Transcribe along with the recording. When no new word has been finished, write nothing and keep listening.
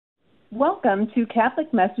Welcome to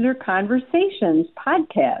Catholic Messenger Conversations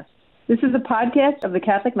podcast. This is a podcast of the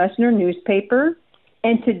Catholic Messenger newspaper,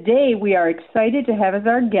 and today we are excited to have as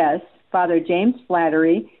our guests Father James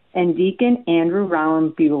Flattery and Deacon Andrew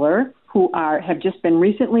Rowland-Buehler, who have just been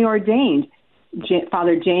recently ordained,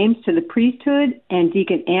 Father James to the priesthood and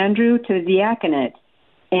Deacon Andrew to the diaconate.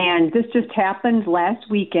 And this just happened last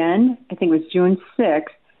weekend, I think it was June 6th,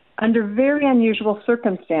 under very unusual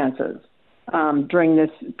circumstances during this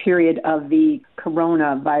period of the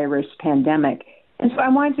coronavirus pandemic. And so I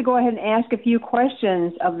wanted to go ahead and ask a few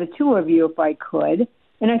questions of the two of you, if I could.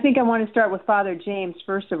 And I think I want to start with Father James,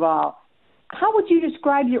 first of all. How would you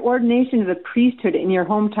describe your ordination to the priesthood in your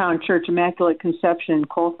hometown church, Immaculate Conception in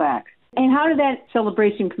Colfax? And how did that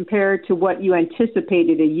celebration compare to what you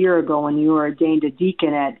anticipated a year ago when you were ordained a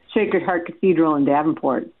deacon at Sacred Heart Cathedral in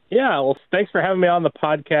Davenport? Yeah, well, thanks for having me on the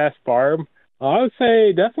podcast, Barb. I would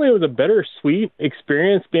say definitely it was a bittersweet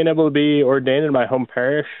experience being able to be ordained in my home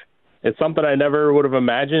parish. It's something I never would have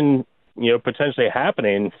imagined, potentially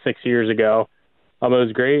happening 6 years ago. It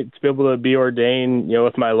was great to be able to be ordained,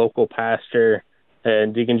 with my local pastor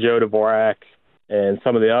and Deacon Joe Dvorak and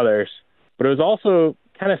some of the others. But it was also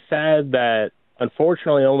kind of sad that,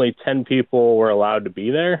 unfortunately, only 10 people were allowed to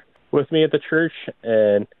be there with me at the church.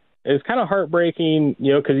 And it was kind of heartbreaking,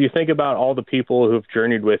 because you think about all the people who've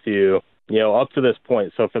journeyed with you, up to this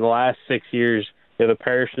point. So for the last 6 years, the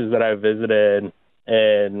parishes that I've visited,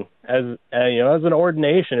 and as an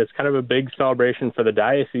ordination, it's kind of a big celebration for the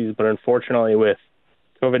diocese. But unfortunately, with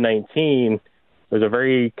COVID-19, it was a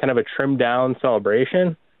very kind of a trimmed down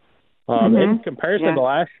celebration. In comparison to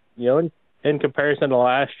last, in comparison to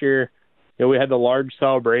last year, we had the large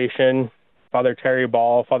celebration, Father Terry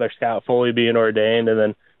Ball, Father Scott Foley being ordained, and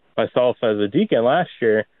then myself as a deacon last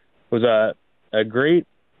year. Was a great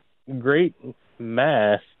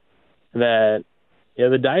mass that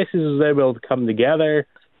the diocese was able to come together.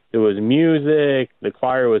 There was music, the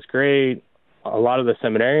choir was great, a lot of the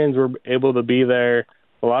seminarians were able to be there,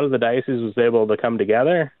 a lot of the diocese was able to come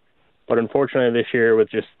together. But unfortunately this year with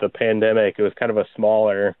just the pandemic, it was kind of a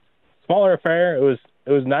smaller affair. It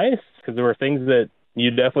was nice because there were things that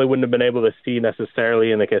you definitely wouldn't have been able to see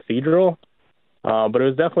necessarily in the cathedral. But it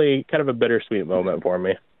was definitely kind of a bittersweet moment for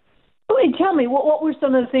me. Wait, tell me, what were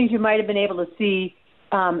some of the things you might have been able to see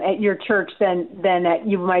at your church than that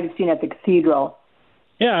you might have seen at the cathedral?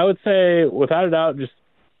 Yeah, I would say, without a doubt, just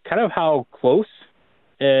kind of how close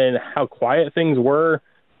and how quiet things were.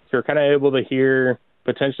 So you're kind of able to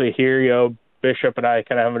potentially hear, Bishop and I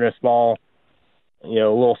kind of having a small,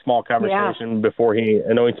 little small conversation before he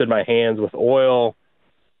anointed my hands with oil.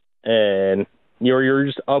 And you're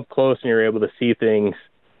just up close and you're able to see things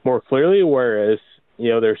more clearly, whereas,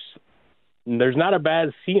 there's not a bad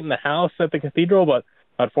seat in the house at the cathedral, but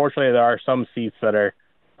unfortunately there are some seats that are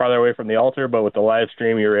farther away from the altar, but with the live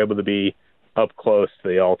stream, you're able to be up close to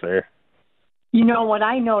the altar. What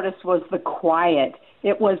I noticed was the quiet.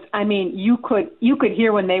 It was, you could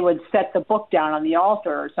hear when they would set the book down on the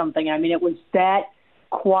altar or something. It was that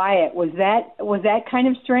quiet. Was that kind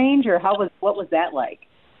of strange, or what was that like?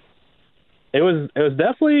 It was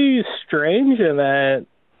definitely strange in that,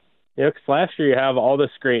 because last year you have all this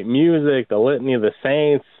great music, the Litany of the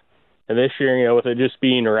Saints, and this year, with it just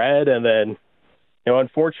being read, and then,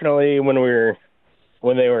 unfortunately, when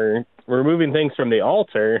they were removing things from the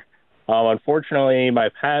altar, unfortunately, my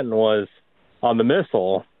paten was on the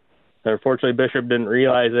missal. And unfortunately, Bishop didn't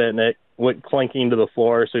realize it, and it went clanking to the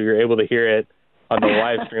floor, so you're able to hear it on the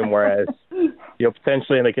live stream, whereas,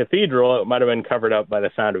 potentially in the cathedral, it might have been covered up by the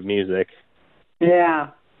sound of music.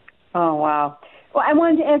 Yeah. Oh, wow. Well, I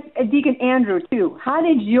wanted to ask Deacon Andrew, too. How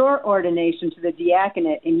did your ordination to the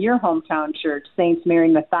diaconate in your hometown church, Saints Mary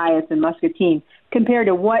and Matthias in Muscatine, compare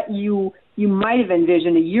to what you might have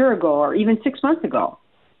envisioned a year ago or even 6 months ago?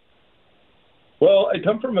 Well, I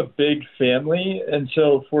come from a big family, and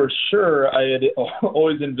so for sure I had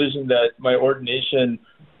always envisioned that my ordination,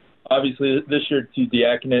 obviously this year to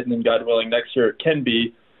diaconate and then God willing next year it can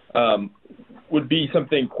be, would be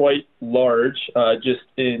something quite large just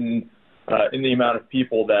in the amount of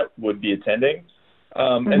people that would be attending.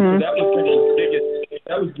 And so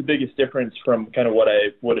that was the biggest difference from kind of what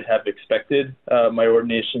I would have expected my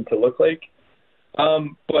ordination to look like.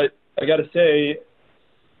 But I got to say,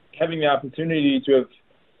 having the opportunity to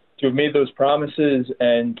have made those promises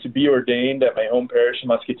and to be ordained at my home parish in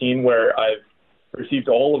Muscatine, where I've received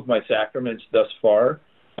all of my sacraments thus far,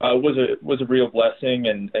 was a real blessing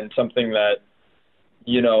and something that,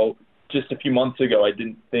 just a few months ago I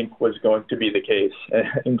didn't think was going to be the case.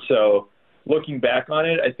 And so looking back on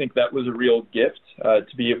it, I think that was a real gift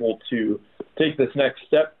to be able to take this next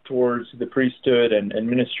step towards the priesthood and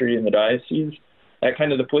ministry in the diocese. At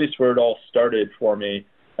kind of the place where it all started for me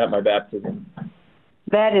at my baptism.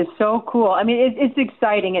 That is so cool. I mean, it's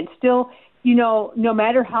exciting. It's still, no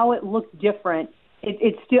matter how it looked different,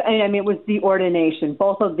 it's still, I mean, it was the ordination.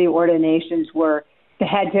 Both of the ordinations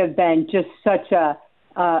had to have been just such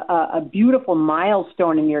a beautiful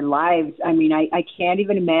milestone in your lives. I mean, I can't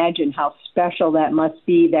even imagine how special that must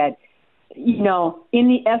be that, in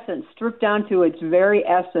the essence, stripped down to its very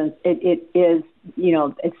essence, it is,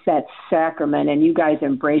 it's that sacrament, and you guys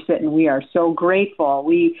embrace it, and we are so grateful.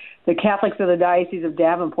 The Catholics of the Diocese of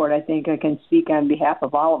Davenport, I think I can speak on behalf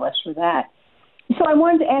of all of us for that. So I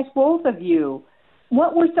wanted to ask both of you,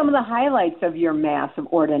 what were some of the highlights of your Mass of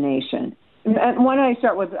ordination? And why don't I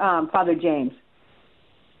start with Father James?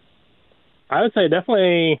 I would say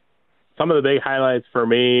definitely some of the big highlights for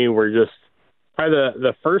me were just probably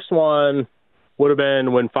the first one would have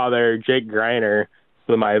been when Father Jake Greiner,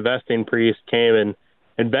 my vesting priest, came and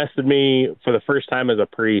invested me for the first time as a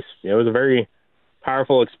priest. It was a very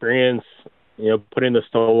powerful experience, putting the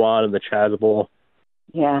stole on in the chasuble.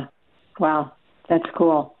 Yeah. Wow. That's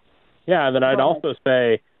cool. Yeah, and then I'd also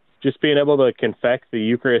say just being able to confect the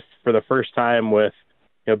Eucharist for the first time with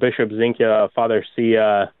Bishop Zinkia, Father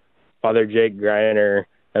Sia, Father Jake Greiner,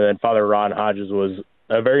 and then Father Ron Hodges was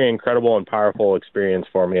a very incredible and powerful experience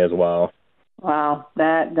for me as well. Wow,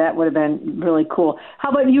 that would have been really cool. How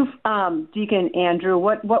about you, Deacon Andrew?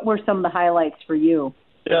 What were some of the highlights for you?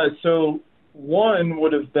 Yeah, so one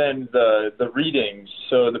would have been the readings.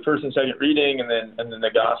 So the first and second reading, and then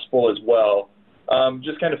the gospel as well.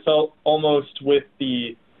 Just kind of felt almost with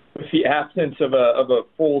the absence of a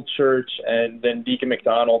full church, and then Deacon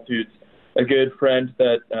McDonald, who's a good friend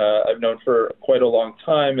that I've known for quite a long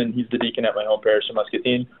time, and he's the deacon at my home parish in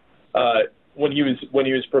Muscatine. When he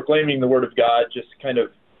was proclaiming the Word of God, just kind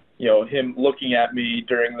of, him looking at me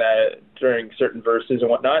during certain verses and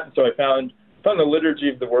whatnot. And so I found the liturgy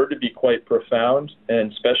of the Word to be quite profound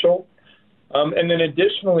and special. And then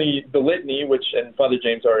additionally, the litany, which, and Father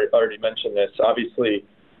James already mentioned this, obviously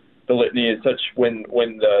the litany is such, when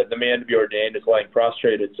the man to be ordained is lying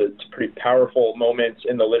prostrate, it's a pretty powerful moment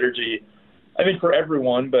in the liturgy, I think for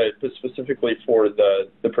everyone, but specifically for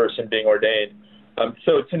the person being ordained.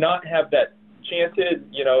 So to not have that chanted,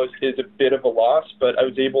 is a bit of a loss, but I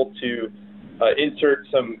was able to insert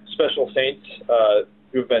some special saints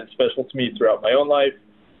who have been special to me throughout my own life,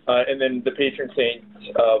 and then the patron saints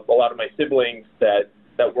of a lot of my siblings that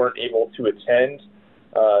weren't able to attend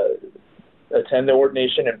the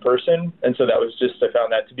ordination in person, and so I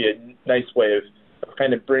found that to be a nice way of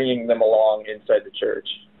kind of bringing them along inside the church.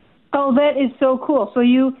 Oh, that is so cool. So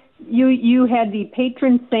you had the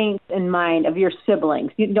patron saints in mind of your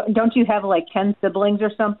siblings. Don't you have like 10 siblings or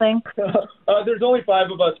something? There's only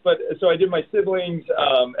 5 of us, but so I did my siblings,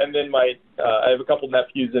 and then I have a couple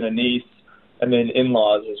nephews and a niece, and then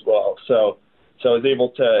in-laws as well. So I was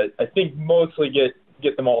able to, I think, mostly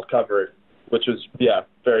get them all covered, which was,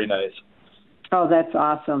 very nice. Oh, that's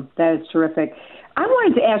awesome. That is terrific. I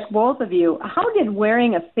wanted to ask both of you, how did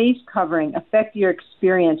wearing a face covering affect your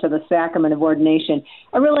experience of the sacrament of ordination?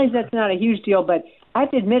 I realize that's not a huge deal, but I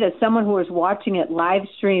have to admit, as someone who was watching it live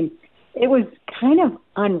stream, it was kind of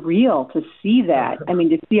unreal to see that. I mean,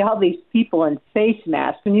 to see all these people in face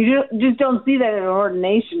masks, and you just don't see that at an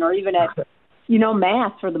ordination or even at,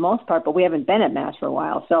 Mass for the most part, but we haven't been at Mass for a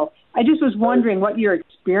while. So I just was wondering what your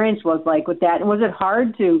experience was like with that, and was it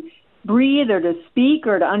hard to breathe or to speak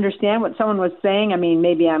or to understand what someone was saying? I mean,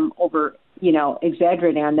 maybe I'm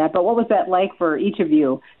exaggerating on that, but what was that like for each of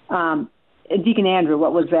you? Deacon Andrew,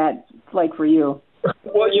 what was that like for you?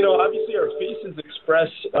 Well, obviously our faces express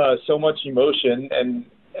so much emotion, and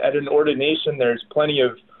at an ordination there's plenty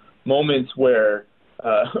of moments where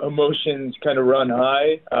emotions kind of run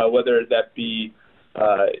high, whether that be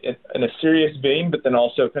in a serious vein, but then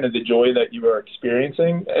also kind of the joy that you are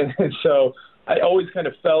experiencing. And so I always kind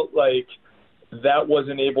of felt like that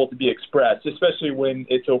wasn't able to be expressed, especially when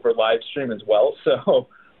it's over live stream as well. So,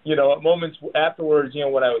 at moments afterwards,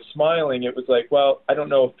 when I was smiling, it was like, well, I don't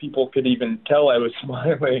know if people could even tell I was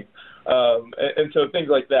smiling. And so things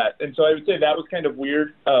like that. And so I would say that was kind of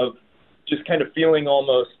weird, of just kind of feeling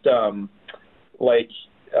almost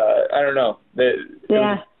I don't know,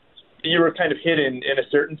 you were kind of hidden in a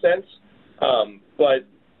certain sense. But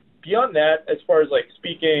beyond that, as far as like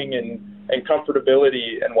speaking and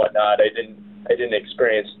comfortability and whatnot, I didn't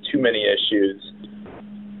experience too many issues.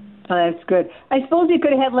 Oh, that's good. I suppose you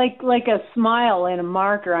could have had like a smile and a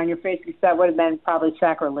marker on your face, because that would have been probably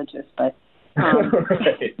sacrilegious. But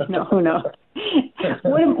Right. No.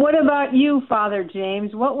 What about you, Father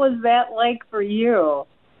James? What was that like for you?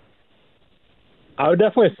 I would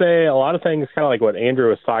definitely say a lot of things, kind of like what Andrew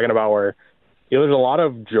was talking about, where there's a lot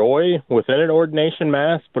of joy within an ordination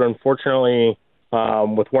mass, but unfortunately,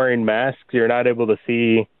 with wearing masks, you're not able to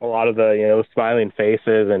see a lot of the smiling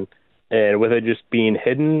faces, and with it just being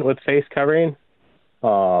hidden with face covering.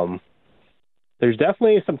 There's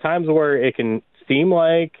definitely some times where it can seem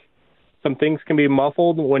like some things can be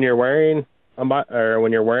muffled when you're wearing a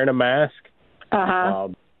mask.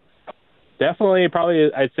 Definitely,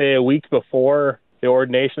 probably I'd say a week before the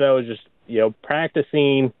ordination, I was just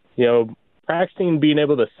practicing being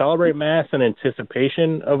able to celebrate Mass in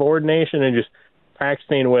anticipation of ordination, and just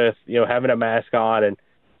practicing with having a mask on and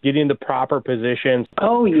getting the proper positions.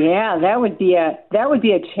 Oh yeah, that would be a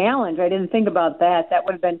challenge. I didn't think about that. That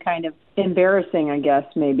would have been kind of embarrassing, I guess,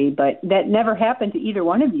 maybe. But that never happened to either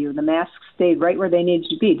one of you. The masks stayed right where they needed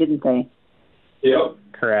to be, didn't they? Yep.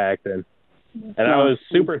 Correct. And I was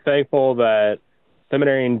super thankful that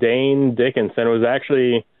seminarian Dane Dickinson was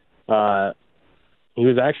actually the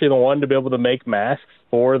one to be able to make masks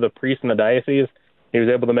for the priests in the diocese. He was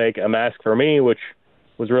able to make a mask for me, which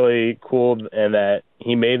was really cool, and that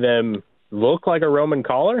he made them look like a Roman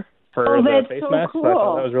collar for the face mask. Cool. So I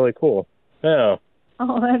thought that was really cool. Yeah.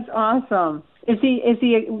 Oh, that's awesome. Did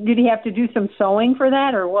he have to do some sewing for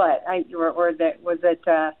that, or what? I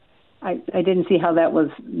didn't see how that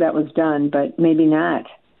was done, but maybe not.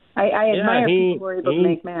 I admire people who are able to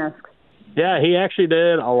make masks. Yeah, he actually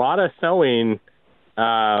did a lot of sewing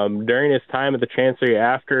during his time at the Chancery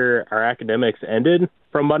after our academics ended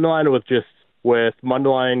from Mundelein, with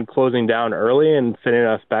Mundelein closing down early and sending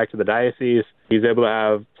us back to the diocese. He was able to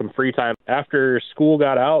have some free time after school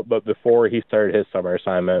got out, but before he started his summer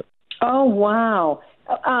assignment. Oh, wow.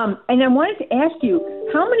 And I wanted to ask you,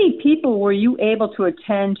 how many people were you able to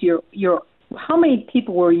attend how many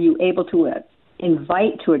people were you able to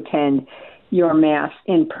invite to attend your Mass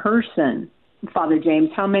in person, Father James?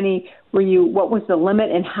 How many were you, what was the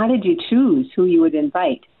limit, and how did you choose who you would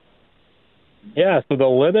invite? Yeah, so the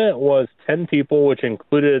limit was 10 people, which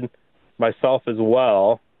included myself as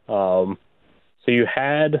well. So you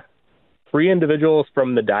had 3 individuals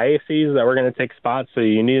from the diocese that were going to take spots. So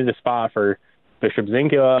you needed a spot for Bishop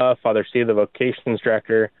Zinkula, Father C, the vocations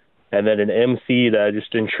director, and then an MC to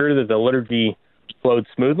just ensure that the liturgy flowed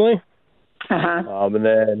smoothly. And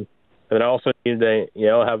then I also needed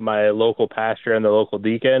to, have my local pastor and the local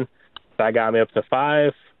deacon. That got me up to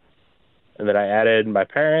 5. And then I added my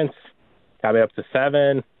parents, got me up to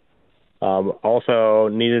 7. Also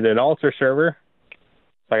needed an altar server.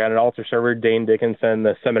 So I got an altar server, Dane Dickinson,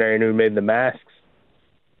 the seminarian who made the masks.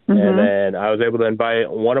 And then I was able to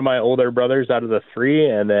invite one of my older brothers out of the 3,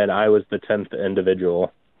 and then I was the 10th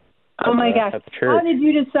individual. Oh, my gosh. How did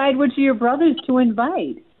you decide which of your brothers to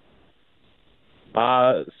invite?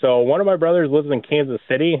 So one of my brothers lives in Kansas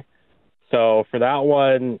City. So for that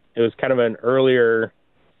one, it was kind of an earlier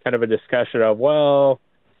kind of a discussion of, well,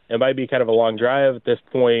 it might be kind of a long drive. At this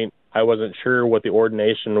point, I wasn't sure what the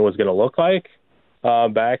ordination was going to look like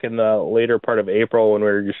back in the later part of April when we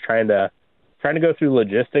were just trying to go through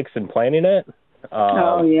logistics and planning it.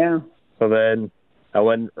 So then I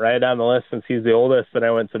went right down the list since he's the oldest, and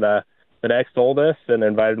I went to the next oldest and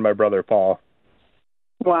invited my brother Paul.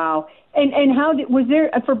 Wow. And was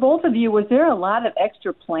there, for both of you, was there a lot of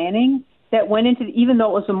extra planning that went into, even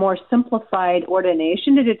though it was a more simplified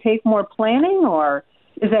ordination? Did it take more planning, or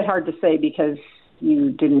is that hard to say because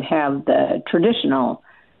you didn't have the traditional,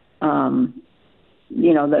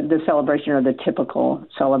 the celebration or the typical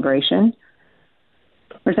celebration?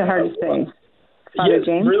 Or is that hard to say? Father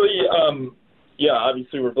James? Really,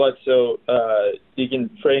 obviously we're blessed. So Deacon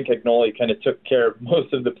Frank Agnoli kind of took care of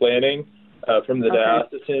most of the planning from the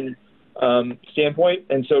diocesan standpoint.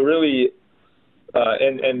 And so really,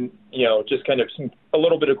 just kind of a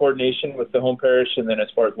little bit of coordination with the home parish, and then as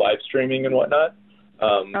far as live streaming and whatnot.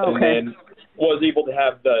 And then was able to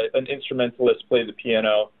have an instrumentalist play the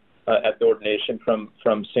piano at the ordination from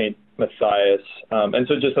St. Matthias. And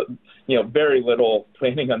so just, very little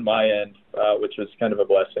planning on my end, which was kind of a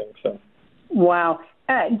blessing. So. Wow.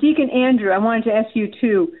 Deacon Andrew, I wanted to ask you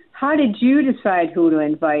too, how did you decide who to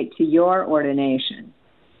invite to your ordination?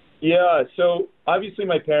 Yeah, so obviously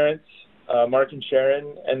my parents, Mark and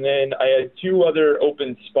Sharon, and then I had 2 other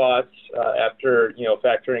open spots after,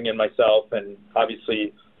 factoring in myself and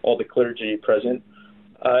obviously all the clergy present.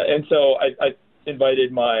 And so I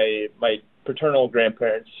invited my paternal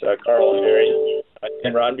grandparents, Carl and Mary,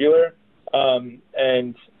 and Ron Bueller,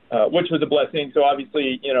 and which was a blessing. So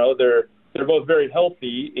obviously, they're both very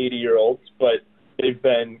healthy 80-year-olds, but they've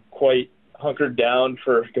been quite hunkered down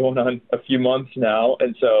for going on a few months now.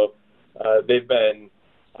 And so they've been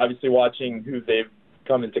obviously watching who they've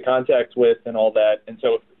come into contact with and all that. And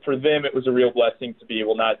so for them, it was a real blessing to be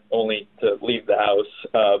able not only to leave the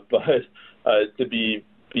house, but to be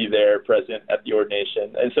there present at the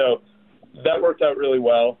ordination. And so that worked out really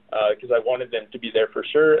well because I wanted them to be there for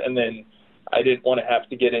sure. And then I didn't want to have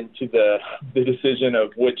to get into the decision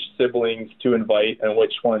of which siblings to invite and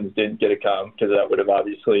which ones didn't get to come, because that would have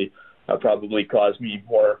obviously probably caused me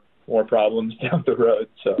more problems down the road.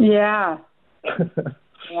 So yeah.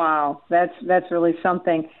 Wow, that's really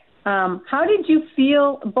something. How did you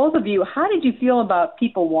feel, both of you, how did you feel about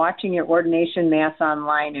people watching your ordination mass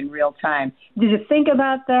online in real time? Did you think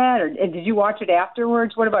about that, or did you watch it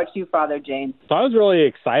afterwards? What about you, Father James? So I was really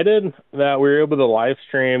excited that we were able to live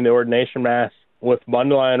stream the ordination mass with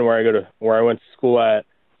Mundelein, where I went to school at.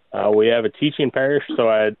 We have a teaching parish, so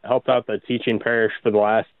I had helped out the teaching parish for the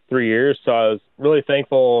last 3 years. So I was really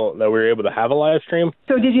thankful that we were able to have a live stream.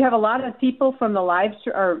 So did you have a lot of people from the live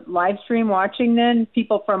stream watching then?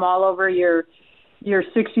 People from all over your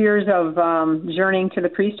 6 years of journeying to the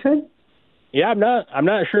priesthood? Yeah, I'm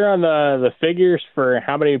not sure on the figures for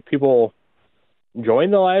how many people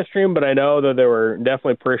joined the live stream, but I know that there were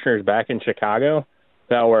definitely parishioners back in Chicago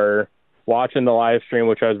that were watching the live stream,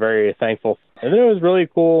 which I was very thankful for. And then it was really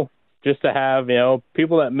cool just to have,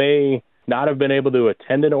 people that may not have been able to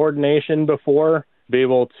attend an ordination before be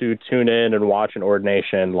able to tune in and watch an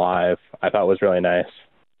ordination live. I thought was really nice.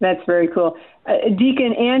 That's very cool.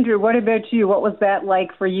 Deacon Andrew, what about you? What was that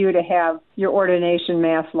like for you to have your ordination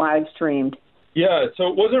mass live streamed? Yeah, so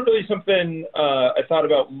it wasn't really something I thought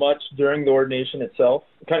about much during the ordination itself.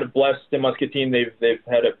 Kind of blessed in Muscatine, they've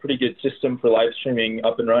had a pretty good system for live streaming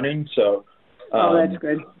up and running. So, that's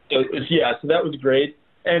good. So that was great.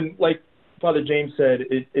 And like Father James said,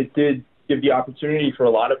 it did give the opportunity for a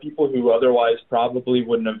lot of people who otherwise probably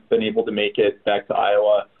wouldn't have been able to make it back to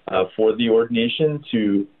Iowa for the ordination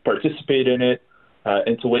to participate in it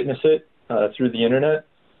and to witness it through the internet.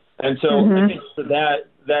 And so I think for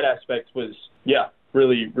that aspect was,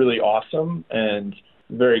 really, really awesome, and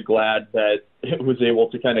very glad that it was able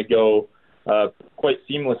to kind of go quite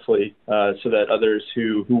seamlessly so that others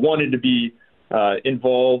who wanted to be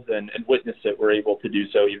involved and witness it were able to do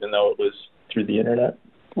so, even though it was through the internet.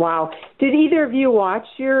 Wow. Did either of you watch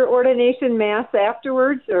your ordination mass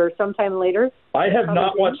afterwards or sometime later? I have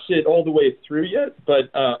not watched it all the way through yet, but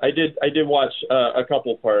I did watch a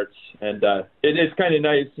couple parts, and it's kind of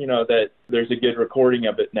nice, that there's a good recording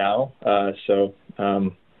of it now, so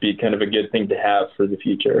be kind of a good thing to have for the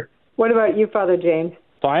future. What about you, Father James?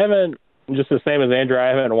 So I haven't, just the same as Andrew, I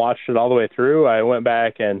haven't watched it all the way through. I went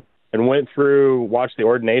back and went through, watched the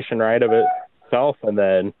ordination rite of it itself, and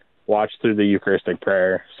then watched through the Eucharistic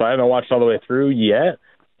prayer. So I haven't watched all the way through yet,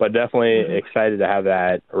 but definitely excited to have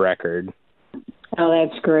that record. Oh,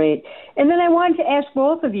 that's great. And then I wanted to ask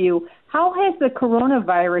both of you, how has the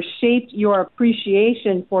coronavirus shaped your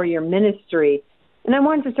appreciation for your ministry? And I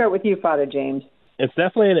wanted to start with you, Father James. It's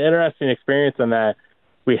definitely an interesting experience in that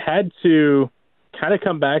we had to kind of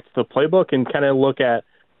come back to the playbook and kind of look at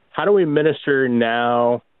how do we minister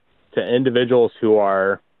now to individuals who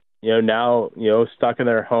are now, stuck in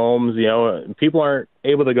their homes, people aren't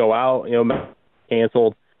able to go out,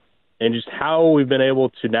 canceled, and just how we've been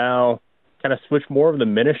able to now kind of switch more of the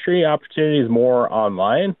ministry opportunities more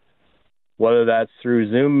online, whether that's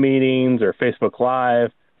through Zoom meetings or Facebook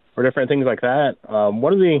Live or different things like that.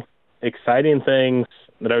 One of the exciting things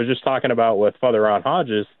that I was just talking about with Father Ron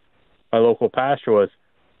Hodges, my local pastor, was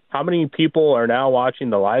how many people are now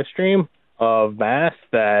watching the live stream of Mass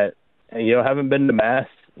that, haven't been to Mass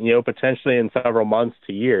potentially in several months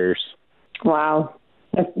to years. Wow.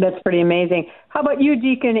 That's pretty amazing. How about you,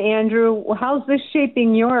 Deacon Andrew? How's this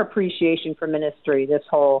shaping your appreciation for ministry, this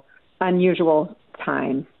whole unusual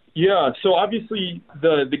time? Yeah, so obviously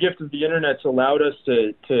the gift of the internet's allowed us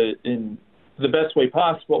to in the best way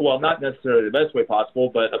possible, well, not necessarily the best way possible,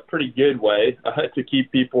 but a pretty good way to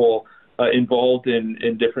keep people involved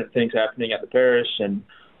in different things happening at the parish and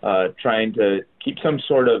trying to keep some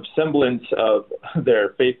sort of semblance of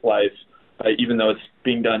their faith life, even though it's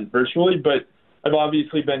being done virtually. But I've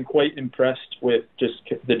obviously been quite impressed with just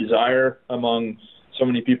the desire among so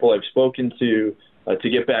many people I've spoken to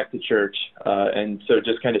get back to church. And so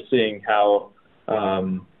just kind of seeing how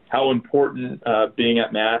important being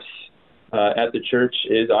at Mass at the church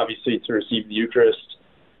is, obviously to receive the Eucharist,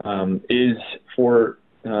 is for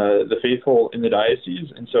the faithful in the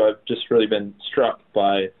diocese. And so I've just really been struck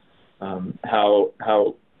by how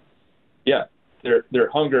their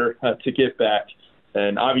hunger to get back.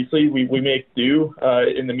 And obviously we make do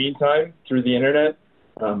in the meantime through the internet,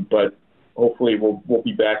 but hopefully we'll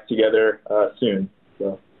be back together soon.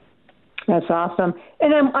 So. That's awesome.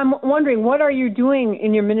 And I'm wondering, what are you doing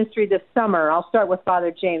in your ministry this summer? I'll start with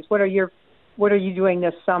Father James. What are you doing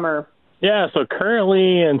this summer? Yeah, so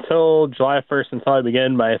currently until July 1st, until I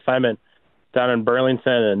begin my assignment down in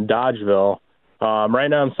Burlington and Dodgeville, right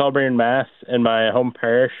now I'm celebrating Mass in my home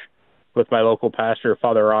parish with my local pastor,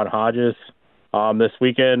 Father Ron Hodges. This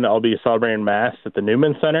weekend I'll be celebrating Mass at the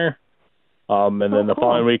Newman Center. And then the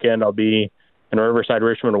following weekend I'll be in Riverside,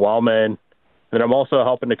 Richmond, Wellman. And I'm also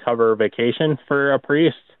helping to cover vacation for a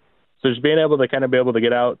priest. So just being able to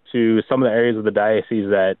get out to some of the areas of the diocese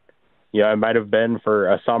that, I might have been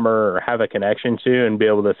for a summer or have a connection to, and be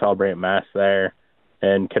able to celebrate Mass there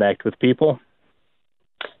and connect with people.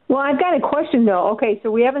 Well, I've got a question, though. Okay,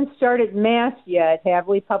 so we haven't started Mass yet, have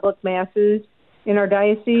we? Public Masses in our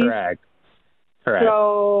diocese? Correct.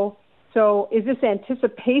 So is this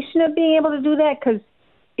anticipation of being able to do that? Because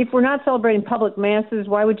if we're not celebrating public Masses,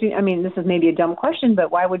 why would you, this is maybe a dumb question,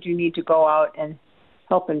 but why would you need to go out and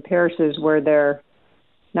help in parishes where they're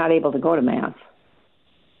not able to go to Mass?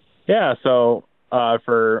 Yeah, so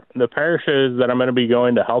for the parishes that I'm going to be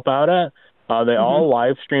going to help out at, they all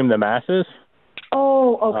live stream the Masses.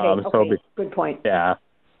 Oh, okay. Good point. Yeah.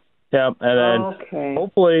 And then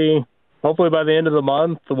hopefully by the end of the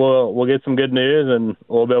month, we'll get some good news and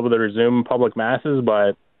we'll be able to resume public Masses,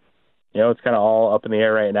 but it's kind of all up in the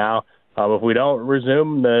air right now. If we don't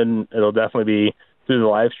resume, then it'll definitely be through the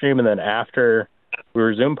live stream. And then after we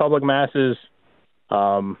resume public Masses,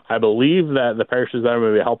 I believe that the parishes that I'm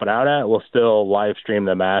going to be helping out at will still live stream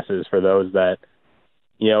the Masses for those that,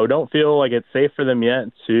 don't feel like it's safe for them yet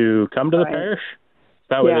to come to the parish.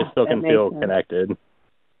 That way they still can feel connected.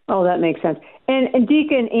 Oh, that makes sense. And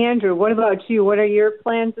Deacon Andrew, what about you? What are your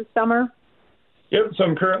plans this summer? Yep, so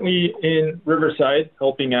I'm currently in Riverside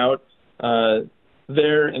helping out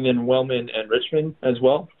there, and then Wellman and Richmond as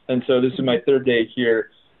well. And so this is my third day here.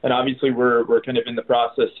 And obviously we're kind of in the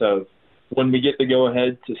process of when we get the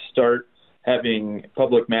go-ahead to start having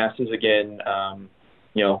public Masses again,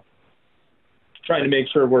 trying to make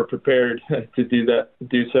sure we're prepared to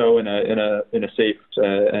do so in a safe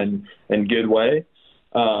and good way.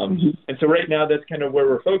 And so right now that's kind of where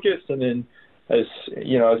we're focused. And then as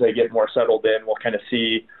I get more settled in, we'll kind of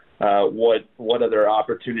see what other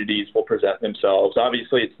opportunities will present themselves.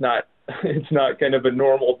 Obviously it's not kind of a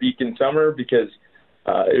normal deacon summer, because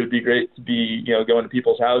it would be great to be, going to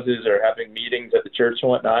people's houses or having meetings at the church and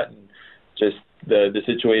whatnot. And just the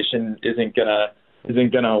situation isn't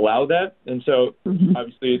gonna allow that. And so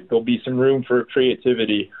obviously there'll be some room for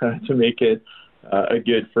creativity to make it a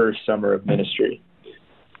good first summer of ministry.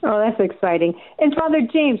 Oh, that's exciting. And Father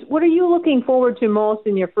James, what are you looking forward to most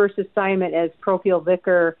in your first assignment as parochial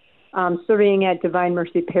vicar, serving at Divine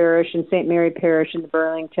Mercy Parish and St. Mary Parish in the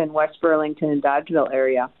Burlington, West Burlington, and Dodgeville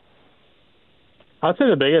area? I'd say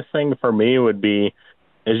the biggest thing for me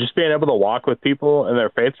is just being able to walk with people in their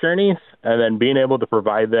faith journeys, and then being able to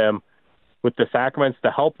provide them with the sacraments to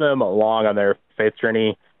help them along on their faith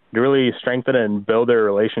journey, to really strengthen and build their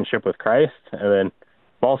relationship with Christ. And then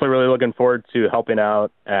I'm also really looking forward to helping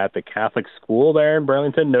out at the Catholic school there in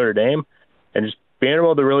Burlington, Notre Dame, and just being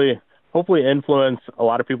able to really hopefully influence a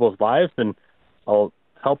lot of people's lives, and I'll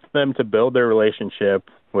help them to build their relationship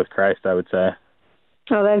with Christ, I would say.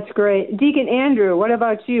 Oh, that's great. Deacon Andrew, what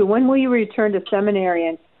about you? When will you return to seminary,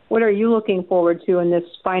 and what are you looking forward to in this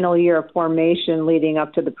final year of formation leading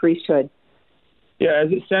up to the priesthood? Yeah,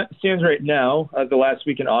 as it stands right now, the last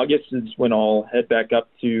week in August is when I'll head back up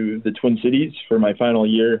to the Twin Cities for my final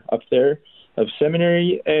year up there of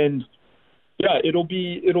seminary. And yeah, it'll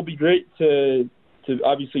be great to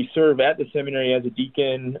obviously serve at the seminary as a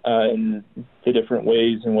deacon in the different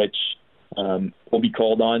ways in which we'll be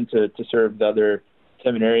called on to serve the other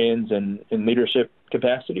seminarians and in leadership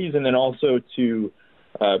capacities, and then also to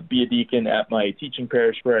be a deacon at my teaching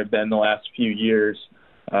parish where I've been the last few years,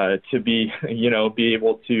 to be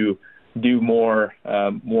able to do more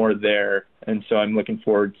there. And so I'm looking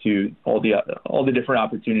forward to all the different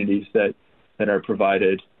opportunities that are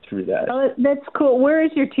provided through that. Oh, that's cool. Where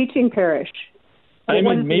is your teaching parish? I'm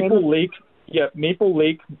in Maple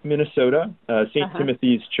Lake, Minnesota, St.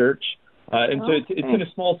 Timothy's Church. And so it's in a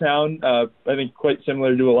small town, I think quite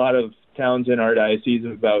similar to a lot of towns in our diocese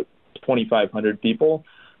of about 2,500 people.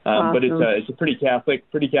 Awesome. But it's a pretty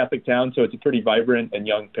Catholic town, so it's a pretty vibrant and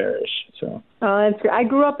young parish. So. Oh, that's great. I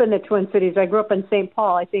grew up in the Twin Cities. I grew up in St.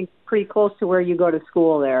 Paul, I think pretty close to where you go to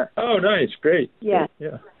school there. Oh, nice. Great. Yeah.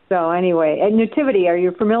 Great. Yeah. So anyway, and Nativity, are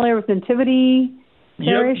you familiar with Nativity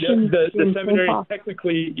Parish? Yep. The seminary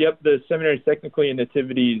technically, the seminary is technically in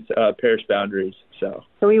Nativity's parish boundaries. So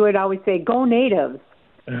we would always say, go Natives.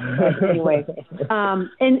 Anyway,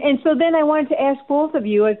 and so then I wanted to ask both of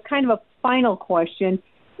you as kind of a final question.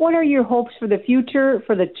 What are your hopes for the future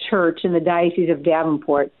for the church in the Diocese of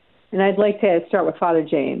Davenport? And I'd like to start with Father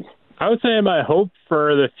James. I would say my hope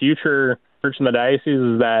for the future church in the diocese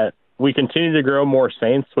is that we continue to grow more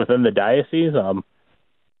saints within the diocese.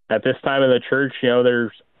 At this time in the church,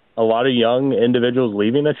 there's a lot of young individuals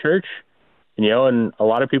leaving the church, and a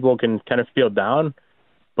lot of people can kind of feel down.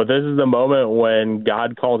 But this is the moment when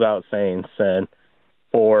God calls out saints, and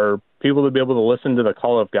for people to be able to listen to the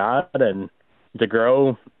call of God and to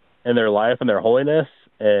grow in their life and their holiness.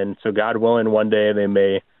 And so God willing, one day they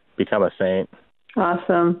may become a saint.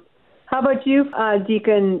 Awesome. How about you,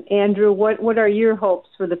 Deacon Andrew? What are your hopes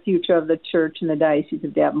for the future of the church in the Diocese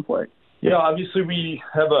of Davenport? Obviously we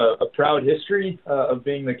have a proud history of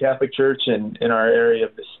being the Catholic Church in our area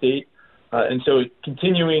of the state. And so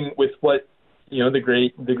continuing with what, the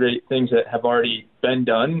great things that have already been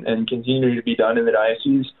done and continue to be done in the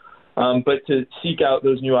diocese, but to seek out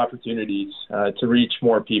those new opportunities to reach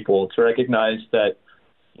more people, to recognize that,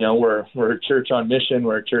 we're a church on mission.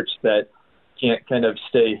 We're a church that can't kind of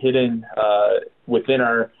stay hidden within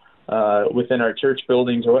our church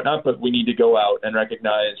buildings or whatnot, but we need to go out and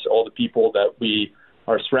recognize all the people that we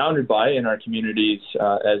are surrounded by in our communities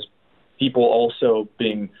as people also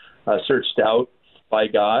being searched out by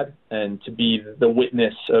God, and to be the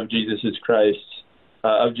witness of Jesus Christ's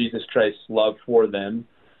love for them.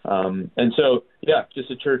 And so, just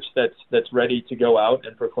a church that's ready to go out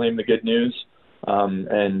and proclaim the good news,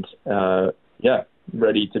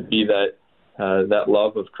 ready to be that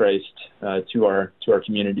love of Christ to our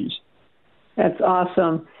communities. That's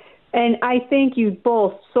awesome. And I thank you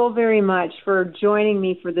both so very much for joining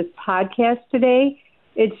me for this podcast today.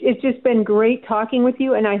 It's just been great talking with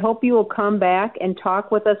you, and I hope you will come back and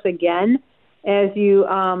talk with us again as you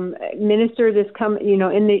minister this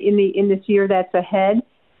in this year that's ahead.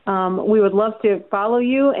 We would love to follow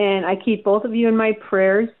you, and I keep both of you in my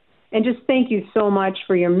prayers. And just thank you so much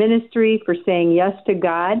for your ministry, for saying yes to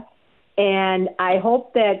God. And I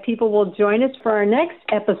hope that people will join us for our next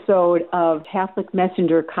episode of Catholic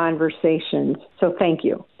Messenger Conversations. So thank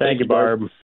you. Thank you, Barb.